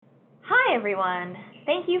Hi, everyone.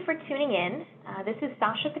 Thank you for tuning in. This is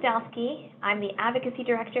Sasha Pudelski. I'm the Advocacy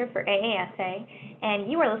Director for AASA, and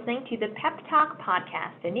you are listening to the PEP Talk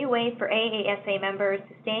podcast, a new way for AASA members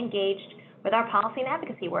to stay engaged with our policy and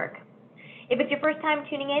advocacy work. If it's your first time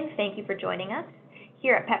tuning in, thank you for joining us.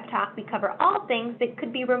 Here at PEP Talk, we cover all things that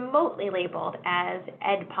could be remotely labeled as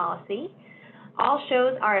ed policy. All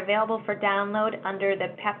shows are available for download under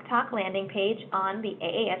the PEP Talk landing page on the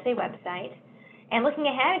AASA website. And looking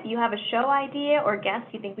ahead, if you have a show idea or guest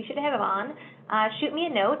you think we should have on, shoot me a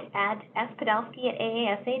note at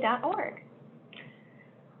spodelski@aasa.org.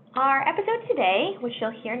 Our episode today, which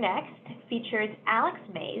you'll hear next, features Alex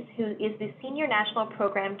Mays, who is the Senior National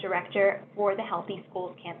Program Director for the Healthy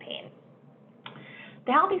Schools Campaign.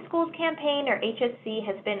 The Healthy Schools Campaign, or HSC,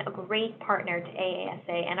 has been a great partner to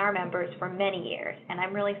AASA and our members for many years, and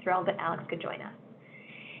I'm really thrilled that Alex could join us.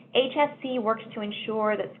 HSC works to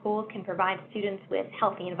ensure that schools can provide students with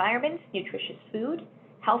healthy environments, nutritious food,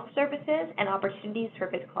 health services, and opportunities for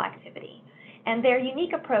physical activity. And their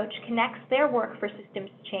unique approach connects their work for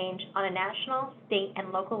systems change on a national, state,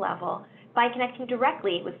 and local level by connecting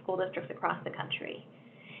directly with school districts across the country.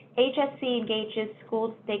 HSC engages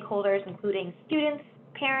school stakeholders, including students,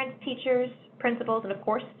 parents, teachers, principals, and of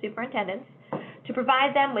course, superintendents, to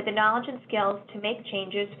provide them with the knowledge and skills to make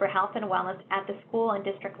changes for health and wellness at the school and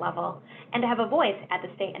district level, and to have a voice at the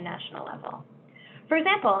state and national level. For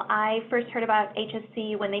example, I first heard about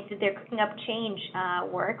HSC when they did their Cooking Up Change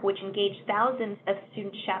work, which engaged thousands of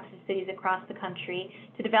student chefs in cities across the country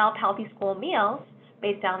to develop healthy school meals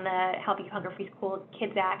based on the Healthy Hunger-Free School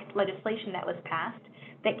Kids Act legislation that was passed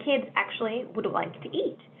that kids actually would like to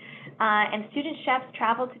eat. And student chefs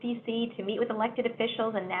traveled to DC to meet with elected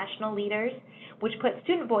officials and national leaders, which put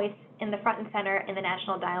student voice in the front and center in the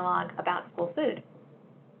national dialogue about school food.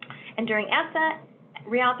 And during AASA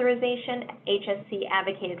reauthorization, HSC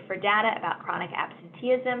advocated for data about chronic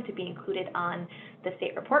absenteeism to be included on the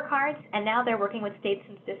state report cards, and now they're working with states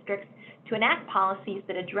and districts to enact policies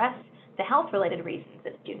that address the health-related reasons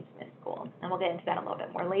that students miss school. And we'll get into that a little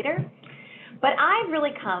bit more later. But I've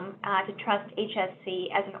really come to trust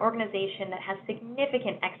HSC as an organization that has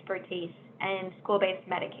significant expertise in school-based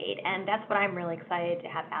Medicaid, and that's what I'm really excited to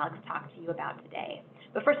have Alex talk to you about today.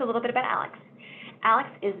 But first, a little bit about Alex. Alex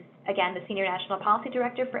is, again, the Senior National Policy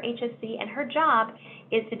Director for HSC, and her job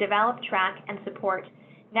is to develop, track, and support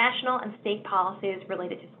national and state policies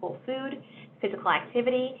related to school food, physical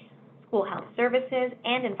activity, school health services,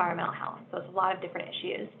 and environmental health. So it's a lot of different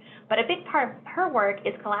issues. But a big part of her work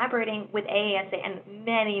is collaborating with AASA and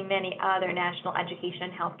many, many other national education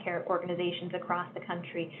and healthcare organizations across the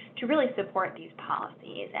country to really support these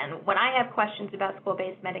policies. And when I have questions about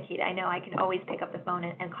school-based Medicaid, I know I can always pick up the phone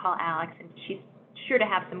and call Alex, and she's sure to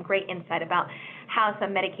have some great insight about how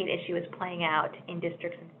some Medicaid issue is playing out in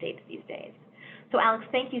districts and states these days. So Alex,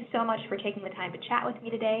 thank you so much for taking the time to chat with me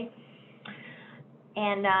today.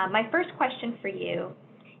 And my first question for you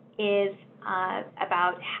is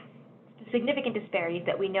about significant disparities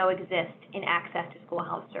that we know exist in access to school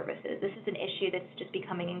health services. This is an issue that's just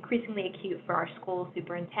becoming increasingly acute for our school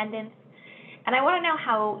superintendents. And I want to know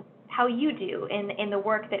how you do in the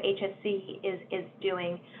work that HSC is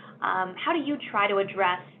doing. How do you try to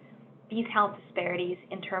address these health disparities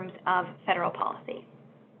in terms of federal policy?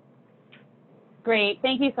 Great.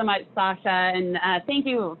 Thank you so much, Sasha, and thank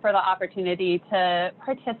you for the opportunity to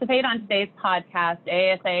participate on today's podcast.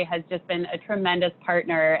 AASA has just been a tremendous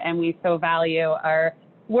partner, and we so value our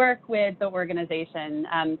work with the organization.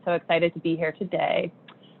 I'm so excited to be here today.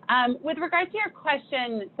 With regard to your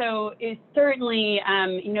question, so certainly,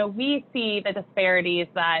 we see the disparities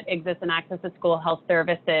that exist in access to school health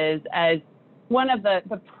services as one of the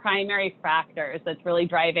primary factors that's really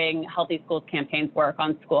driving Healthy Schools Campaign's work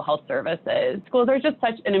on school health services. Schools are just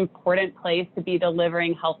such an important place to be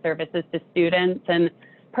delivering health services to students, and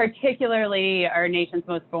particularly our nation's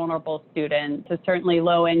most vulnerable students, so certainly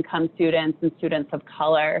low-income students and students of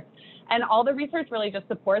color. And all the research really just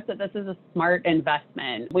supports that this is a smart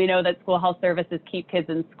investment. We know that school health services keep kids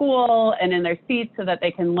in school and in their seats so that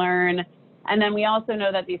they can learn. And then we also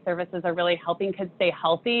know that these services are really helping kids stay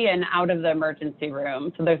healthy and out of the emergency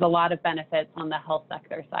room. So there's a lot of benefits on the health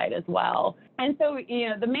sector side as well. And so,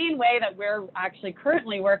 the main way that we're actually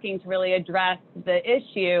currently working to really address the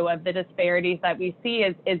issue of the disparities that we see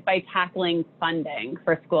is by tackling funding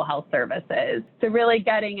for school health services. So really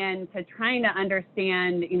getting into trying to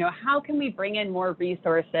understand, how can we bring in more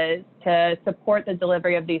resources to support the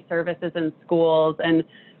delivery of these services in schools, and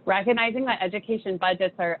recognizing that education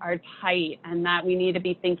budgets are tight and that we need to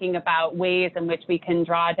be thinking about ways in which we can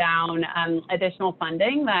draw down additional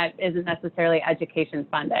funding that isn't necessarily education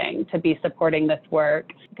funding to be supporting this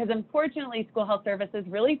work. Because unfortunately, school health services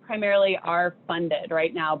really primarily are funded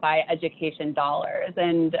right now by education dollars.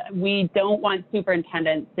 And we don't want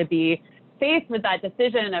superintendents to be faced with that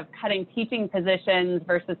decision of cutting teaching positions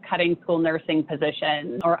versus cutting school nursing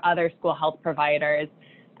positions or other school health providers.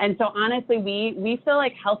 And so honestly, we feel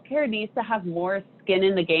like healthcare needs to have more skin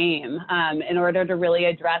in the game in order to really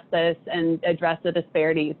address this and address the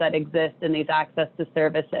disparities that exist in these access to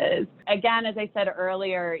services. Again, as I said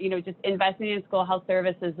earlier, just investing in school health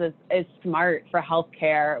services is smart for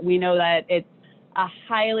healthcare. We know that it's a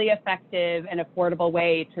highly effective and affordable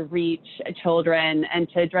way to reach children and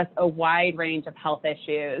to address a wide range of health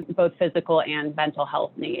issues, both physical and mental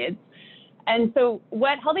health needs. And so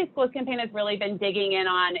what Healthy Schools Campaign has really been digging in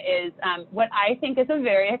on is what I think is a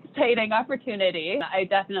very exciting opportunity.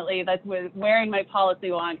 That's wearing my policy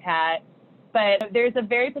wonk hat, but there's a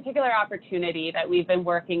very particular opportunity that we've been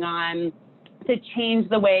working on to change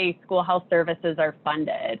the way school health services are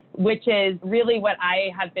funded, which is really what I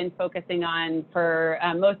have been focusing on for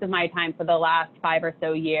most of my time for the last 5 or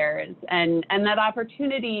so years. And that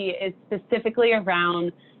opportunity is specifically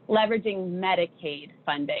around leveraging Medicaid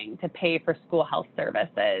funding to pay for school health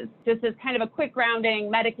services. Just as kind of a quick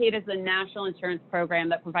grounding, Medicaid is the national insurance program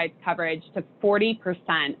that provides coverage to 40%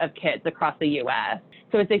 of kids across the U.S.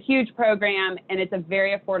 So it's a huge program, and it's a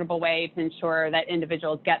very affordable way to ensure that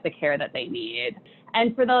individuals get the care that they need.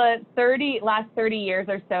 And for the last 30 years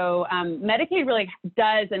or so, Medicaid really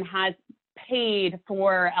does and has paid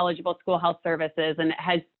for eligible school health services, and it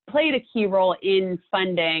has played a key role in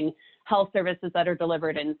funding health services that are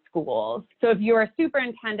delivered in schools. So if you're a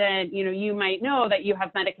superintendent, you might know that you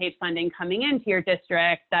have Medicaid funding coming into your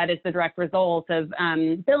district that is the direct result of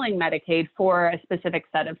billing Medicaid for a specific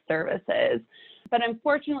set of services. But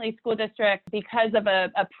unfortunately, school districts, because of a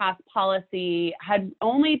past policy, had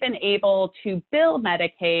only been able to bill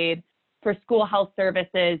Medicaid for school health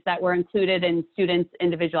services that were included in students'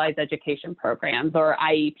 individualized education programs, or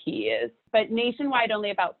IEPs. But nationwide,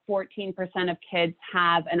 only about 14% of kids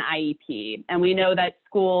have an IEP. And we know that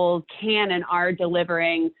schools can and are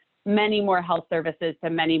delivering many more health services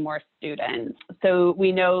to many more students. So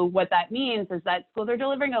we know what that means is that schools are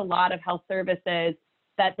delivering a lot of health services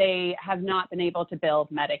that they have not been able to bill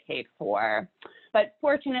Medicaid for. But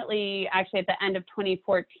fortunately, actually at the end of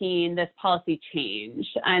 2014, this policy changed,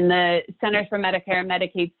 and the Centers for Medicare and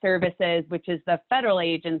Medicaid Services, which is the federal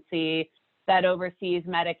agency that oversees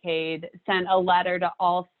Medicaid, sent a letter to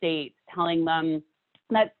all states telling them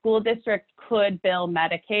that school districts could bill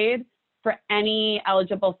Medicaid for any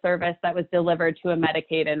eligible service that was delivered to a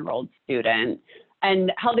Medicaid enrolled student.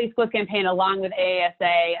 And Healthy Schools Campaign, along with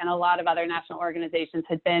AASA and a lot of other national organizations,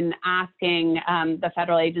 had been asking the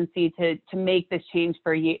federal agency to make this change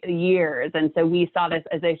for years. And so we saw this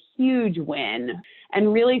as a huge win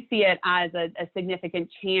and really see it as a significant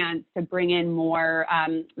chance to bring in more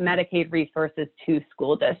Medicaid resources to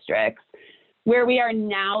school districts. Where we are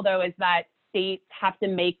now, though, is that states have to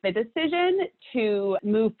make the decision to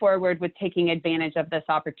move forward with taking advantage of this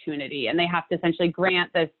opportunity, and they have to essentially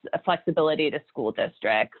grant this flexibility to school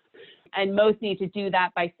districts. And most need to do that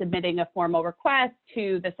by submitting a formal request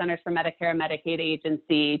to the Centers for Medicare and Medicaid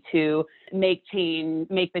Agency to make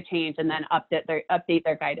the change and then update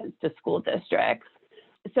their guidance to school districts.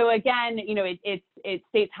 So again,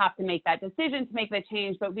 states have to make that decision to make the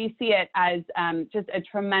change, but we see it as just a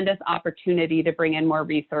tremendous opportunity to bring in more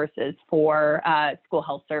resources for school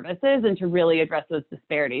health services and to really address those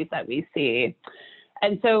disparities that we see.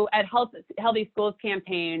 And so at Healthy Schools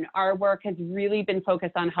Campaign, our work has really been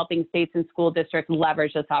focused on helping states and school districts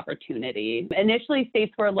leverage this opportunity. Initially,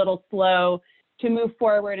 states were a little slow to move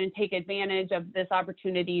forward and take advantage of this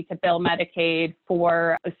opportunity to bill Medicaid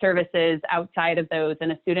for services outside of those in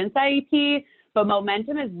a student's IEP, but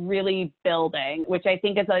momentum is really building, which I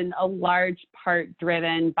think is a large part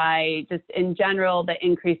driven by just in general the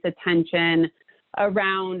increased attention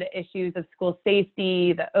around issues of school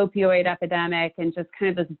safety, the opioid epidemic, and just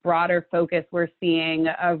kind of this broader focus we're seeing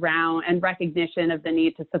around and recognition of the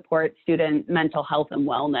need to support student mental health and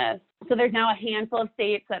wellness. So there's now a handful of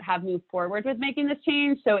states that have moved forward with making this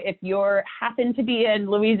change. So if you happen to be in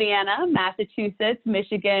Louisiana, Massachusetts,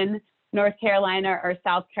 Michigan, North Carolina, or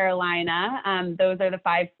South Carolina, those are the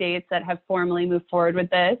 5 states that have formally moved forward with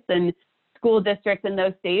this. And school districts in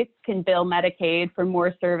those states can bill Medicaid for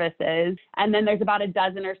more services. And then there's about a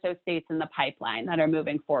dozen or so states in the pipeline that are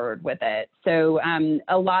moving forward with it. So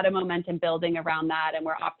a lot of momentum building around that. And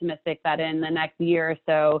we're optimistic that in the next year or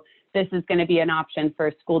so, this is going to be an option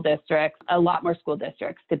for school districts, a lot more school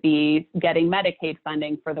districts to be getting Medicaid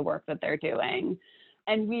funding for the work that they're doing.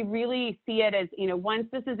 And we really see it as, once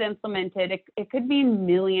this is implemented, it could be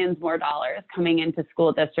millions more dollars coming into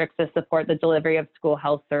school districts to support the delivery of school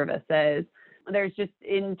health services. There's just,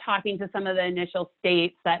 in talking to some of the initial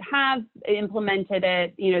states that have implemented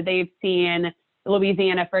it, they've seen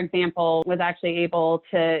Louisiana, for example, was actually able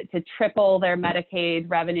to triple their Medicaid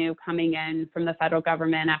revenue coming in from the federal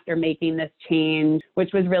government after making this change, which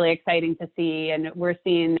was really exciting to see. And we're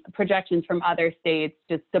seeing projections from other states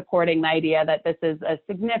just supporting the idea that this is a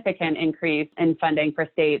significant increase in funding for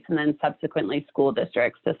states and then subsequently school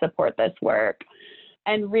districts to support this work.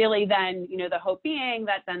 And really then, the hope being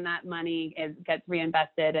that then that money gets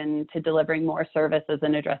reinvested into delivering more services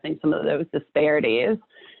and addressing some of those disparities.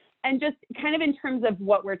 And just kind of in terms of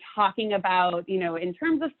what we're talking about, in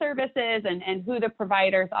terms of services and who the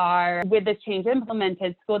providers are, with this change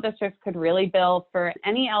implemented, school districts could really bill for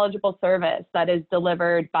any eligible service that is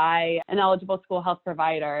delivered by an eligible school health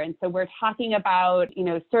provider. And so we're talking about,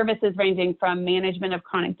 services ranging from management of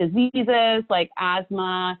chronic diseases like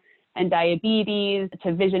asthma and diabetes,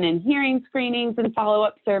 to vision and hearing screenings and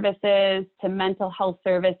follow-up services, to mental health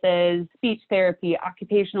services, speech therapy,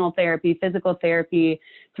 occupational therapy, physical therapy.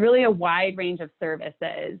 It's really a wide range of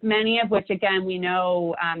services, many of which, again, we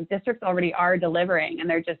know districts already are delivering, and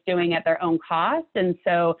they're just doing at their own cost. And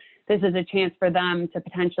so this is a chance for them to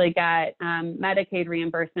potentially get Medicaid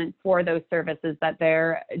reimbursement for those services that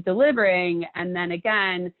they're delivering. And then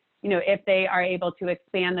again, if they are able to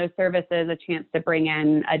expand those services, a chance to bring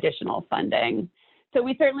in additional funding. So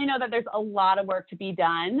we certainly know that there's a lot of work to be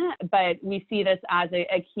done, but we see this as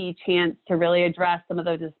a key chance to really address some of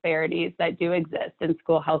those disparities that do exist in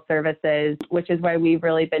school health services, which is why we've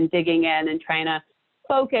really been digging in and trying to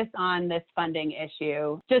focus on this funding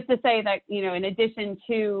issue. Just to say that, in addition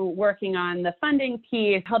to working on the funding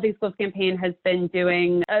piece, Healthy Schools Campaign has been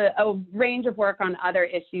doing a range of work on other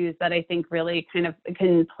issues that I think really kind of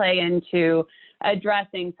can play into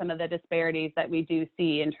addressing some of the disparities that we do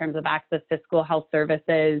see in terms of access to school health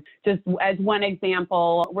services. Just as one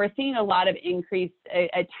example, we're seeing a lot of increased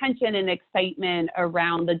attention and excitement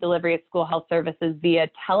around the delivery of school health services via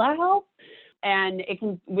telehealth. And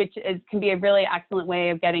which can be a really excellent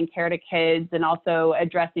way of getting care to kids and also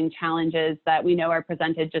addressing challenges that we know are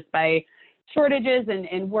presented just by shortages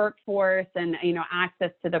in workforce and,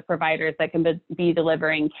 access to the providers that can be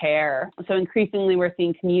delivering care. So increasingly, we're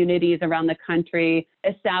seeing communities around the country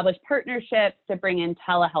establish partnerships to bring in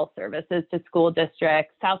telehealth services to school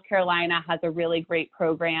districts. South Carolina has a really great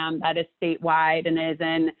program that is statewide and is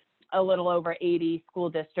in a little over 80 school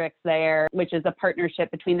districts there, which is a partnership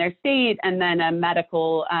between their state and then a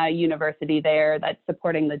medical university there that's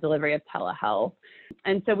supporting the delivery of telehealth.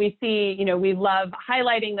 And so we see, we love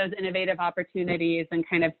highlighting those innovative opportunities and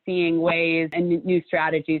kind of seeing ways and new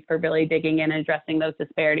strategies for really digging in and addressing those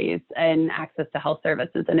disparities in access to health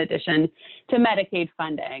services in addition to Medicaid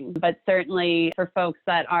funding. But certainly for folks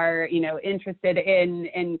that are, interested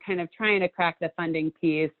in kind of trying to crack the funding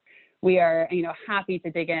piece, we are, happy to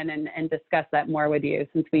dig in and discuss that more with you,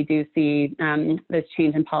 since we do see this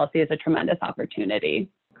change in policy as a tremendous opportunity.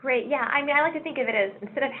 Great. Yeah. I like to think of it as,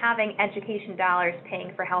 instead of having education dollars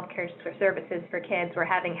paying for healthcare services for kids, we're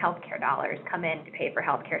having healthcare dollars come in to pay for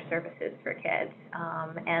healthcare services for kids.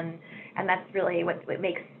 And that's really what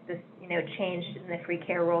makes this, change in the free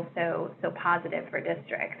care rule so positive for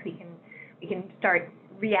districts. We can start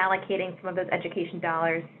reallocating some of those education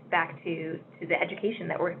dollars back to the education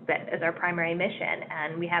that is our primary mission,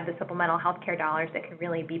 and we have the supplemental healthcare dollars that can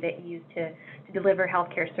really be used to deliver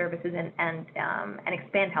healthcare services and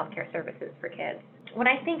expand healthcare services for kids. When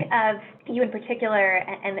I think of you in particular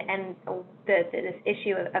and this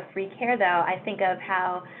issue of free care, though, I think of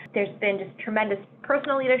how there's been just tremendous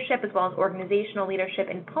personal leadership as well as organizational leadership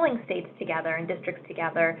in pulling states together and districts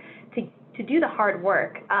together to do the hard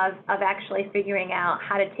work of actually figuring out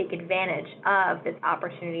how to take advantage of this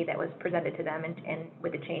opportunity that was presented to them and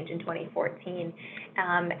with the change in 2014.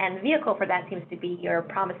 And the vehicle for that seems to be your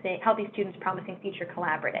Healthy Students Promising Future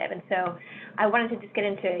Collaborative. And so I wanted to just get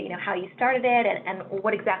into how you started it and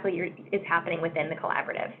what exactly is happening within the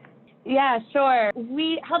collaborative. Yeah, sure.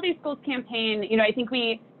 Healthy Schools Campaign, I think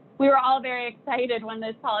we were all very excited when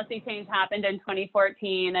this policy change happened in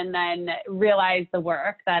 2014, and then realized the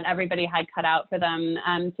work that everybody had cut out for them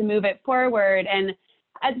to move it forward. And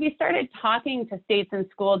as we started talking to states and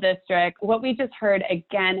school districts, what we just heard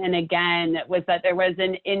again and again was that there was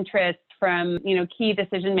an interest from, key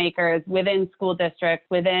decision makers within school districts,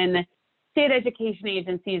 within state education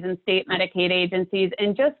agencies and state Medicaid agencies,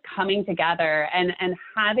 and just coming together and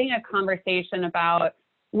having a conversation about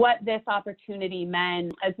what this opportunity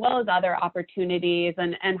meant, as well as other opportunities,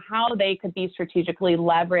 and how they could be strategically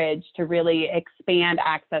leveraged to really expand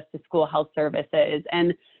access to school health services.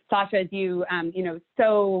 And Sasha, as you,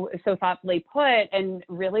 so thoughtfully put, and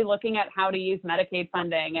really looking at how to use Medicaid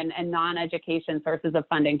funding and non-education sources of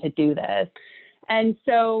funding to do this. And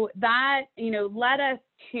so that, led us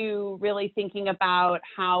to really thinking about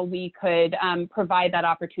how we could provide that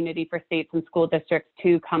opportunity for states and school districts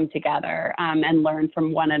to come together and learn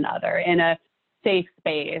from one another in a safe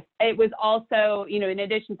space. It was also, in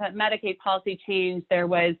addition to Medicaid policy change, there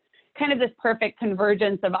was kind of this perfect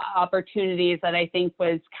convergence of opportunities that I think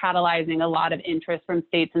was catalyzing a lot of interest from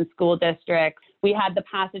states and school districts. We had the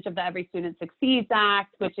passage of the Every Student Succeeds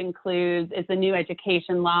Act, which is the new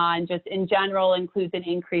education law, and just in general includes an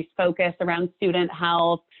increased focus around student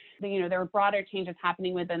health. There were broader changes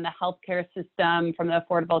happening within the healthcare system from the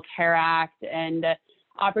Affordable Care Act, and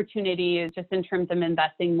opportunities just in terms of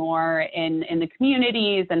investing more in the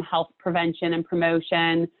communities and health prevention and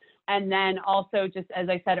promotion. And then also, just as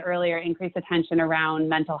I said earlier, increased attention around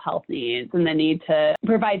mental health needs and the need to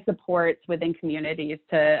provide supports within communities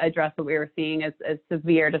to address what we were seeing as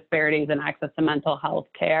severe disparities in access to mental health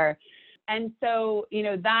care. And so,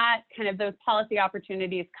 that kind of those policy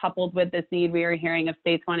opportunities coupled with this need we were hearing of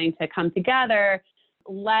states wanting to come together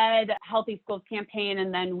led Healthy Schools campaign.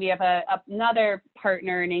 And then we have another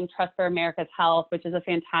partner named Trust for America's Health, which is a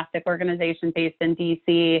fantastic organization based in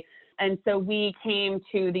DC. And so we came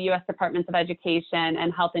to the U.S. Departments of Education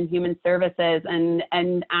and Health and Human Services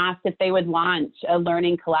and asked if they would launch a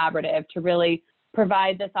learning collaborative to really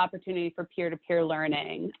provide this opportunity for peer-to-peer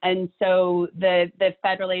learning. And so the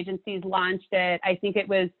federal agencies launched it. I think it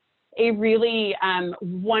was a really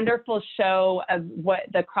wonderful show of what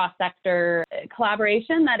the cross-sector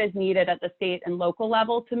collaboration that is needed at the state and local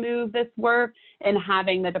level to move this work, and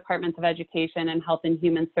having the Departments of Education and Health and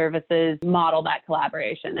Human Services model that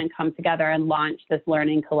collaboration and come together and launch this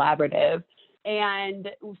learning collaborative. And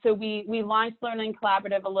so we launched Learning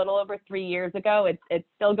Collaborative a little over 3 years ago. It's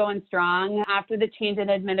still going strong. After the change in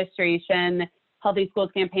administration, Healthy Schools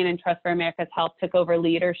campaign and Trust for America's Health took over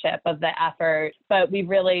leadership of the effort. But we've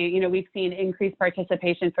really, we've seen increased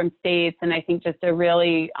participation from states, and I think just a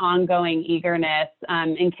really ongoing eagerness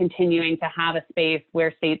in continuing to have a space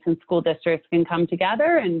where states and school districts can come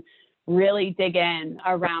together and really dig in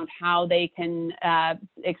around how they can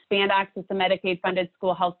expand access to Medicaid-funded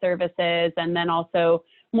school health services, and then also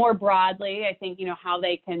more broadly, I think, how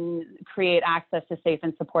they can create access to safe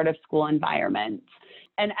and supportive school environments.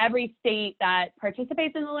 And every state that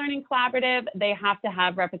participates in the Learning Collaborative, they have to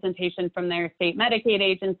have representation from their state Medicaid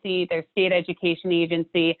agency, their state education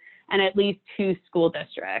agency, and at least 2 school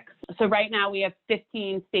districts. So right now we have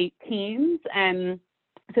 15 state teams, and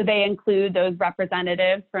so they include those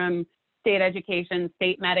representatives from state education,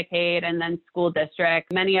 state Medicaid, and then school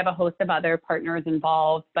district. Many have a host of other partners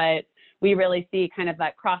involved, but we really see kind of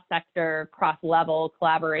that cross-sector, cross-level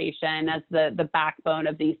collaboration as the backbone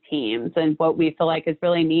of these teams, and what we feel like is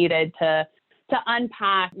really needed to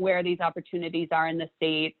unpack where these opportunities are in the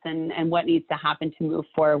states and what needs to happen to move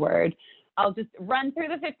forward. I'll just run through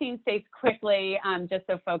the 15 states quickly, just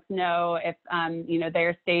so folks know if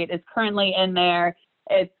their state is currently in there.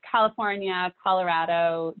 It's California,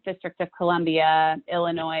 Colorado, District of Columbia,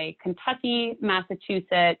 Illinois, Kentucky,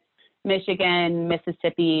 Massachusetts, Michigan,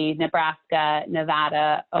 Mississippi, Nebraska,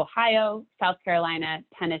 Nevada, Ohio, South Carolina,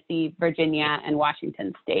 Tennessee, Virginia, and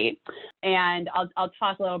Washington State. And I'll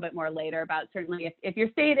talk a little bit more later about certainly if your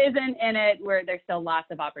state isn't in it, where there's still lots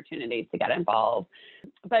of opportunities to get involved.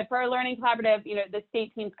 But for our Learning Collaborative, the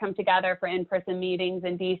state teams come together for in-person meetings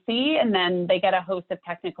in DC, and then they get a host of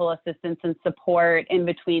technical assistance and support in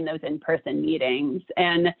between those in-person meetings.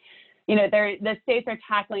 And the states are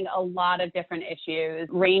tackling a lot of different issues,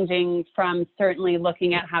 ranging from certainly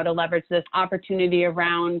looking at how to leverage this opportunity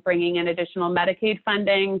around bringing in additional Medicaid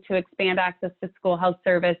funding to expand access to school health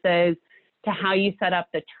services, to how you set up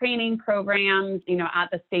the training programs, at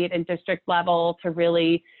the state and district level to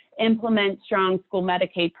really implement strong school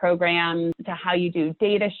Medicaid programs, to how you do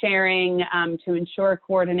data sharing to ensure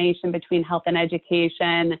coordination between health and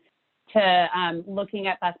education, to looking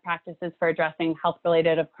at best practices for addressing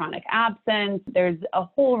health-related of chronic absence. There's a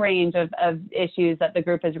whole range of issues that the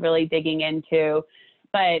group is really digging into.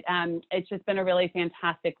 But it's just been a really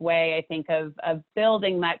fantastic way, I think, of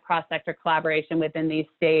building that cross-sector collaboration within these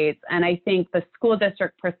states. And I think the school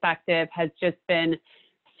district perspective has just been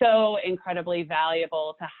so incredibly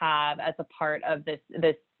valuable to have as a part of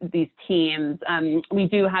these teams. We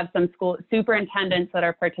do have some school superintendents that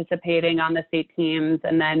are participating on the state teams,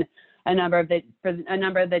 and then a number of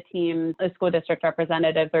the teams, the school district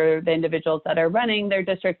representatives or the individuals that are running their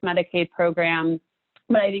district's Medicaid program.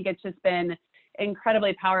 But I think it's just been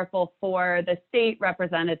incredibly powerful for the state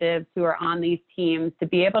representatives who are on these teams to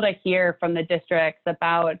be able to hear from the districts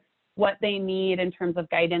about what they need in terms of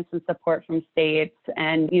guidance and support from states,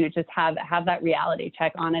 and just have that reality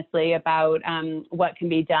check honestly about what can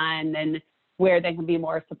be done and where there can be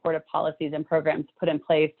more supportive policies and programs put in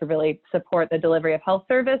place to really support the delivery of health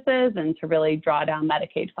services and to really draw down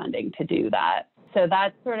Medicaid funding to do that. So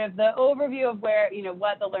that's sort of the overview of where,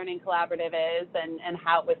 what the Learning Collaborative is and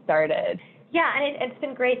how it was started. Yeah, and it's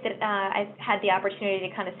been great that I've had the opportunity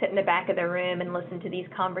to kind of sit in the back of the room and listen to these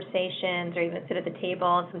conversations, or even sit at the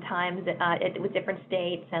table sometimes with different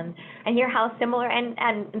states and hear how similar and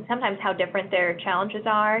sometimes how different their challenges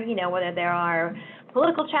are, whether there are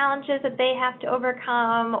political challenges that they have to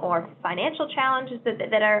overcome or financial challenges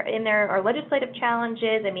that are in there, or legislative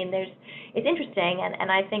challenges. I mean, it's interesting,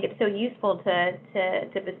 and I think it's so useful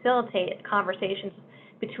to facilitate conversations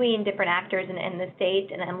between different actors in the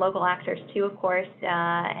state and local actors too, of course,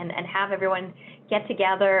 and have everyone get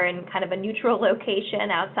together in kind of a neutral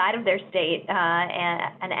location outside of their state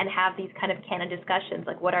and have these kind of candid discussions,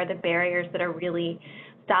 like what are the barriers that are really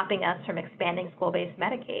stopping us from expanding school-based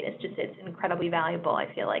Medicaid. It's incredibly valuable,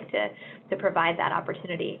 I feel like, to provide that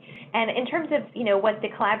opportunity. And in terms of, what the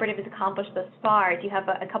collaborative has accomplished thus far, do you have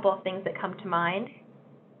a couple of things that come to mind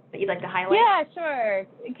that you'd like to highlight? Yeah, sure.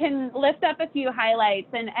 Can lift up a few highlights,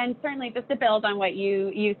 and certainly just to build on what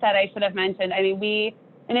you said, I should have mentioned. I mean, we,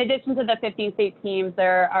 in addition to the 15 state teams,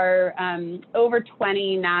 there are over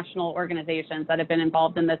 20 national organizations that have been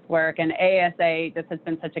involved in this work, and AASA just has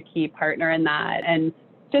been such a key partner in that. And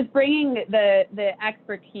just bringing the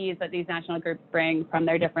expertise that these national groups bring from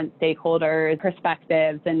their different stakeholders'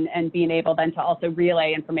 perspectives, and being able then to also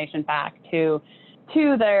relay information back to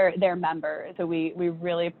their members. So we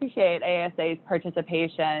really appreciate AASA's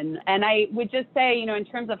participation. And I would just say, in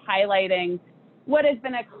terms of highlighting what has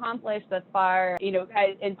been accomplished thus far,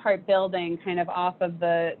 in part building kind of off of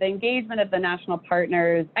the engagement of the national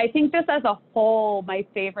partners, I think just as a whole, my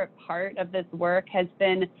favorite part of this work has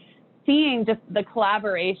been seeing just the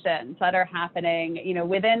collaborations that are happening,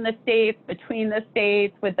 within the states, between the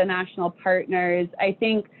states, with the national partners. I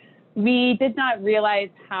think we did not realize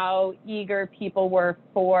how eager people were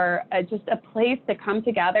for just a place to come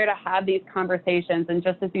together to have these conversations. And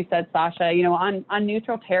just as you said, Sasha, on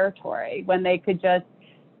neutral territory, when they could just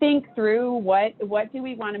think through what do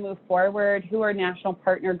we want to move forward, who are national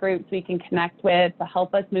partner groups we can connect with to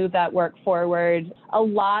help us move that work forward. A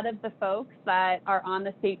lot of the folks that are on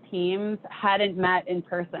the state teams hadn't met in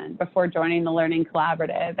person before joining the Learning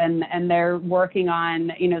Collaborative, and they're working on,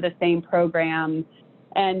 the same program.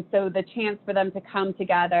 And so the chance for them to come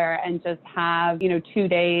together and just have, 2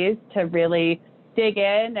 days to really dig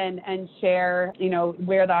in and share,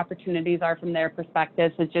 where the opportunities are from their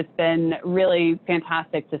perspectives has just been really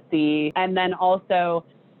fantastic to see. And then also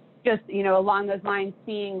just, along those lines,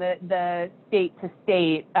 seeing the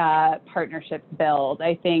state-to-state partnerships build,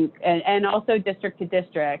 I think, and also district to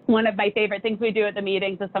district. One of my favorite things we do at the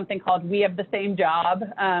meetings is something called We Have the Same Job,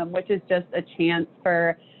 which is just a chance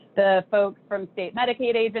for the folks from state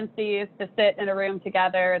Medicaid agencies to sit in a room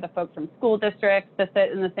together, the folks from school districts to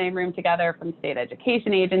sit in the same room together from state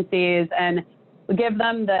education agencies, and give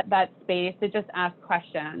them that space to just ask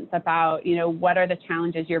questions about, what are the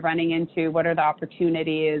challenges you're running into, what are the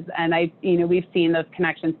opportunities, and we've seen those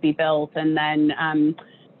connections be built and then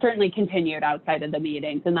certainly continued outside of the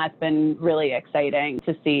meetings, and that's been really exciting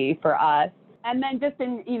to see for us. And then just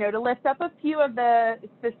to lift up a few of the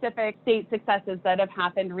specific state successes that have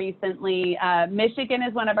happened recently. Michigan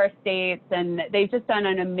is one of our states, and they've just done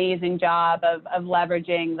an amazing job of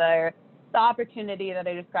leveraging the opportunity that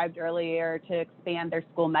I described earlier to expand their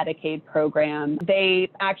school Medicaid program.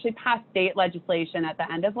 They actually passed state legislation at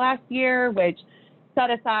the end of last year, which set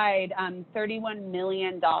aside $31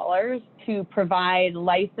 million to provide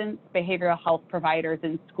licensed behavioral health providers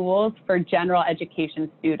in schools for general education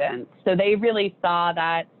students. So they really saw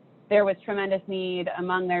that there was tremendous need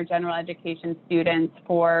among their general education students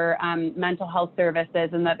for mental health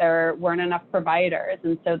services, and that there weren't enough providers.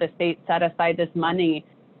 And so the state set aside this money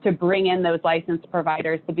to bring in those licensed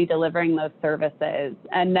providers to be delivering those services.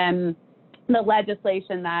 And then the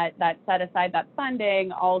legislation that set aside that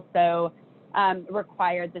funding also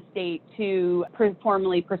required the state to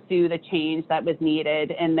formally pursue the change that was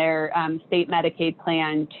needed in their state Medicaid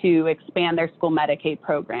plan to expand their school Medicaid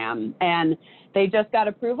program. And they just got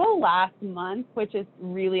approval last month, which is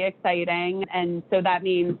really exciting. And so that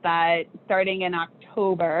means that starting in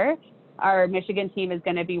October, our Michigan team is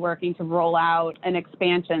going to be working to roll out an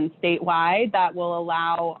expansion statewide that will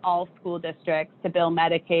allow all school districts to bill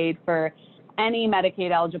Medicaid for any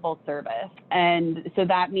Medicaid eligible service. And so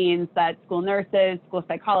that means that school nurses, school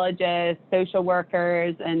psychologists, social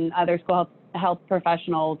workers, and other school health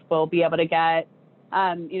professionals will be able to get,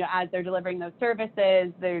 as they're delivering those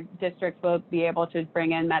services, their districts will be able to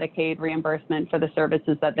bring in Medicaid reimbursement for the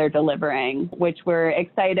services that they're delivering, which we're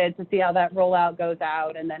excited to see how that rollout goes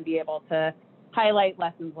out and then be able to highlight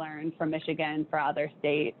lessons learned from Michigan for other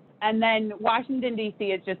states. And then Washington, D.C.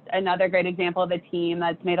 is just another great example of a team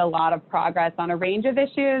that's made a lot of progress on a range of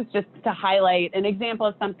issues, just to highlight an example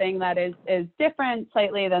of something that is different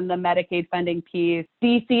slightly than the Medicaid funding piece.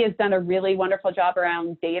 D.C. has done a really wonderful job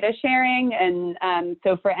around data sharing. And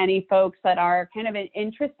so for any folks that are kind of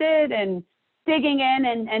interested in digging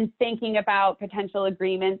in and thinking about potential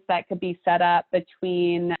agreements that could be set up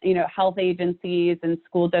between, health agencies and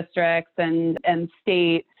school districts and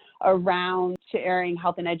state around sharing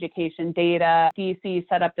health and education data, DC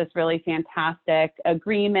set up this really fantastic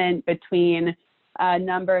agreement between a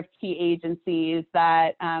number of key agencies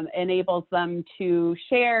that enables them to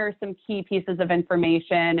share some key pieces of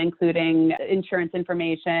information, including insurance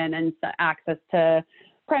information and access to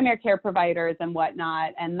primary care providers and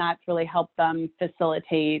whatnot. And that's really helped them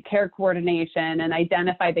facilitate care coordination and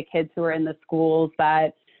identify the kids who are in the schools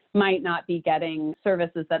that might not be getting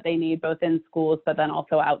services that they need both in schools, but then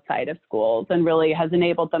also outside of schools, and really has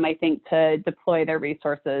enabled them, I think, to deploy their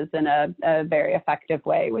resources in a very effective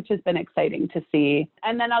way, which has been exciting to see.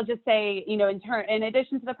 And then I'll just say, in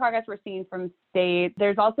addition to the progress we're seeing from state,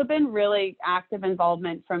 there's also been really active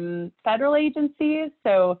involvement from federal agencies.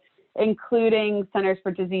 So including Centers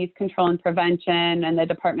for Disease Control and Prevention and the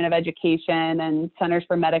Department of Education and Centers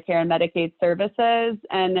for Medicare and Medicaid Services.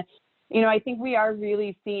 And I think we are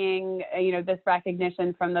really seeing, this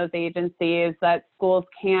recognition from those agencies that schools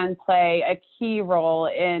can play a key role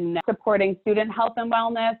in supporting student health and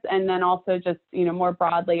wellness, and then also just, more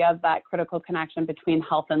broadly of that critical connection between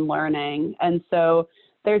health and learning. And so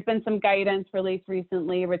there's been some guidance released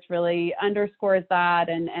recently, which really underscores that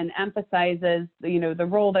and emphasizes, the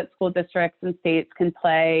role that school districts and states can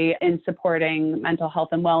play in supporting mental health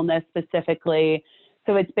and wellness specifically.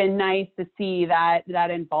 So it's been nice to see that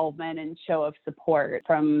involvement and show of support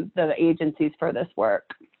from the agencies for this work.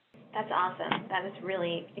 That's awesome. That is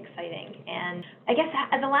really exciting. And I guess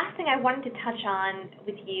the last thing I wanted to touch on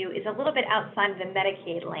with you is a little bit outside of the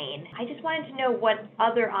Medicaid lane. I just wanted to know what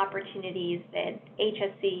other opportunities that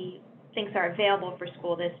HSC thinks are available for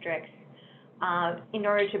school districts in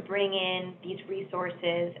order to bring in these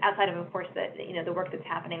resources outside of course, the work that's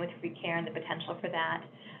happening with free care and the potential for that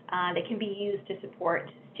can be used to support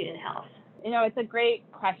student health. It's a great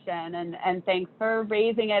question, and thanks for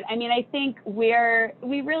raising it. I mean, I think we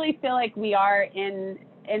really feel like we are in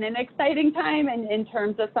an exciting time in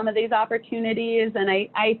terms of some of these opportunities, and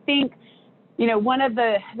I think one of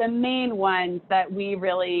the main ones that we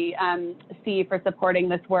really see for supporting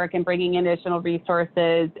this work and bringing in additional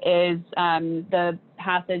resources is the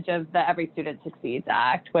passage of the Every Student Succeeds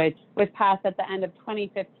Act, which was passed at the end of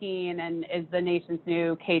 2015 and is the nation's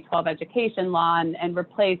new K-12 education law and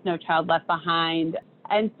replaced No Child Left Behind.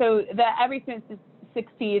 And so the Every Student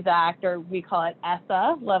Succeeds Act, or we call it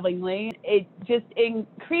ESSA lovingly, it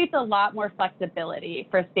creates a lot more flexibility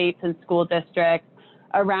for states and school districts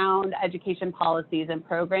around education policies and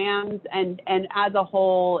programs, and as a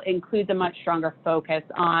whole includes a much stronger focus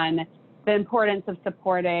on the importance of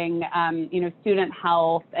supporting student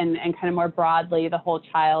health and kind of more broadly the whole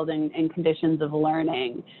child and conditions of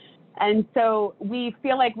learning. And so we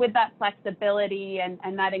feel like with that flexibility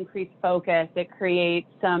and that increased focus, it creates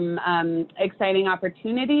some exciting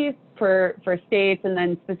opportunities for states and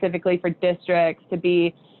then specifically for districts to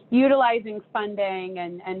be utilizing funding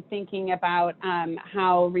and thinking about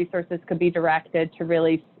how resources could be directed to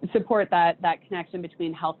really support that connection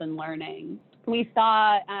between health and learning. We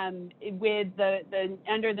saw with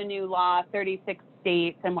under the new law, 36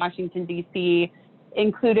 states and Washington, D.C.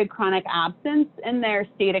 included chronic absence in their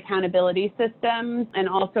state accountability systems, and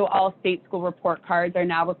also all state school report cards are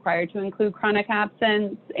now required to include chronic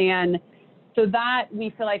absence. And so that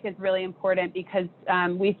we feel like is really important because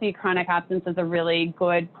we see chronic absence as a really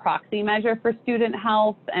good proxy measure for student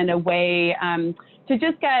health and a way to to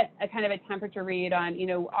just get a kind of a temperature read on,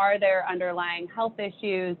 are there underlying health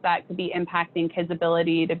issues that could be impacting kids'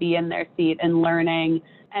 ability to be in their seat and learning.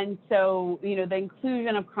 And so, the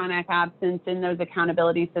inclusion of chronic absence in those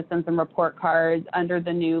accountability systems and report cards under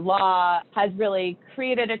the new law has really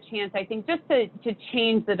created a chance, I think, just to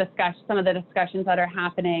change some of the discussions that are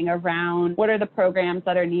happening around what are the programs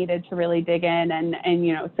that are needed to really dig in and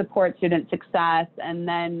support student success. And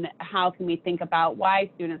then how can we think about why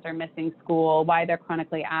students are missing school, why they're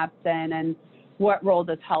chronically absent, and what role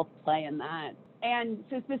does health play in that? And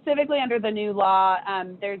so specifically under the new law,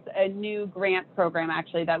 there's a new grant program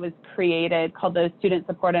actually that was created called the Student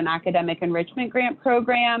Support and Academic Enrichment Grant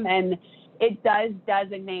Program. And it does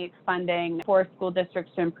designate funding for school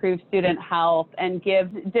districts to improve student health and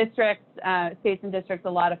give districts, states and districts, a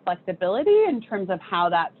lot of flexibility in terms of how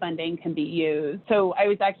that funding can be used. So I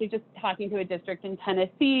was actually just talking to a district in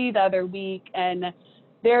Tennessee the other week, and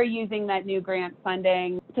they're using that new grant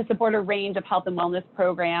funding to support a range of health and wellness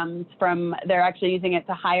programs. They're actually using it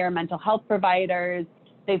to hire mental health providers.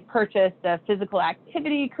 They've purchased a physical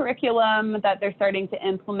activity curriculum that they're starting to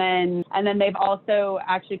implement. And then they've also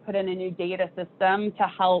actually put in a new data system to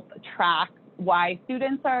help track why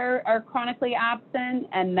students are chronically absent,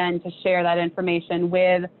 and then to share that information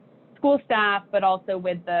with school staff, but also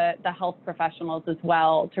with the health professionals as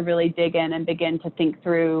well, to really dig in and begin to think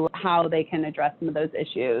through how they can address some of those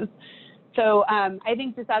issues. So I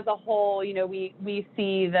think just as a whole, we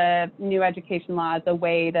see the new education law as a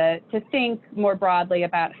way to think more broadly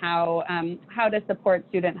about how to support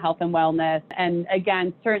student health and wellness. And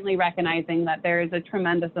again, certainly recognizing that there is a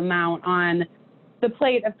tremendous amount on the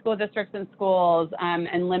plate of school districts and schools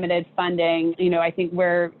and limited funding. I think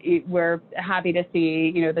we're happy to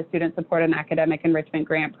see, the Student Support and Academic Enrichment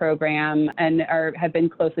Grant Program and have been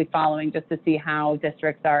closely following just to see how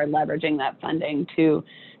districts are leveraging that funding to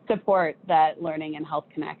support that learning and health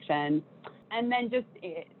connection. And then just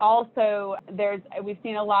also we've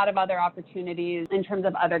seen a lot of other opportunities in terms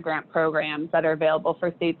of other grant programs that are available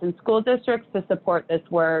for states and school districts to support this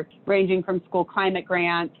work, ranging from school climate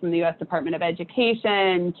grants from the U.S. Department of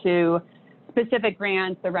Education to specific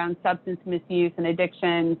grants around substance misuse and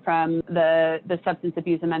addiction from the Substance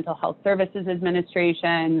Abuse and Mental Health Services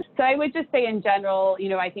Administration. So I would just say in general,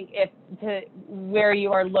 I think where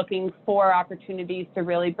you are looking for opportunities to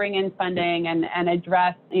really bring in funding and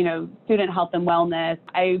address, student health and wellness,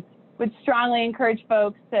 I would strongly encourage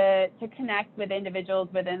folks to connect with individuals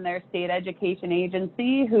within their state education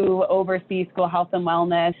agency who oversee school health and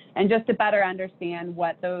wellness, and just to better understand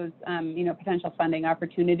what those potential funding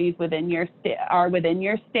opportunities within your state.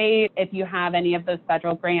 If you have any of those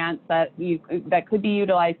federal grants that could be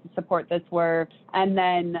utilized to support this work, and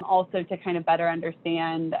then also to kind of better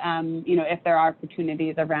understand if there are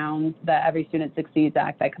opportunities around the Every Student Succeeds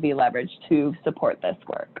Act that could be leveraged to support this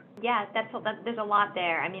work. Yeah, there's a lot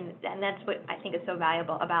there. I mean, and that's what I think is so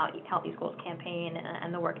valuable about Healthy Schools campaign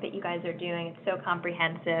and the work that you guys are doing. It's so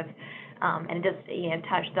comprehensive, and just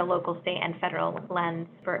touch the local, state, and federal lens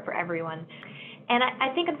for everyone. And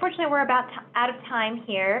I think, unfortunately, we're about out of time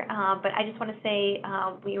here, but I just want to say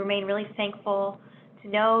we remain really thankful to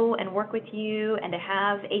know and work with you and to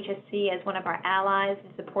have HSC as one of our allies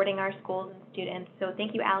in supporting our schools and students. So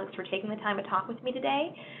thank you, Alex, for taking the time to talk with me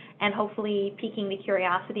today, and hopefully piquing the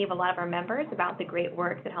curiosity of a lot of our members about the great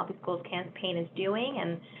work that Healthy Schools campaign is doing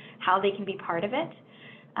and how they can be part of it.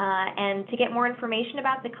 And to get more information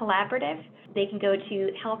about the collaborative, they can go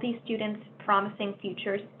to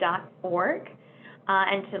healthystudentspromisingfutures.org.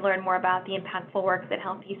 And to learn more about the impactful work that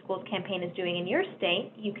Healthy Schools campaign is doing in your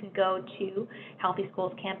state, you can go to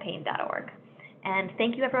healthyschoolscampaign.org. And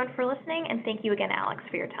thank you, everyone, for listening, and thank you again, Alex,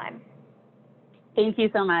 for your time. Thank you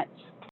so much.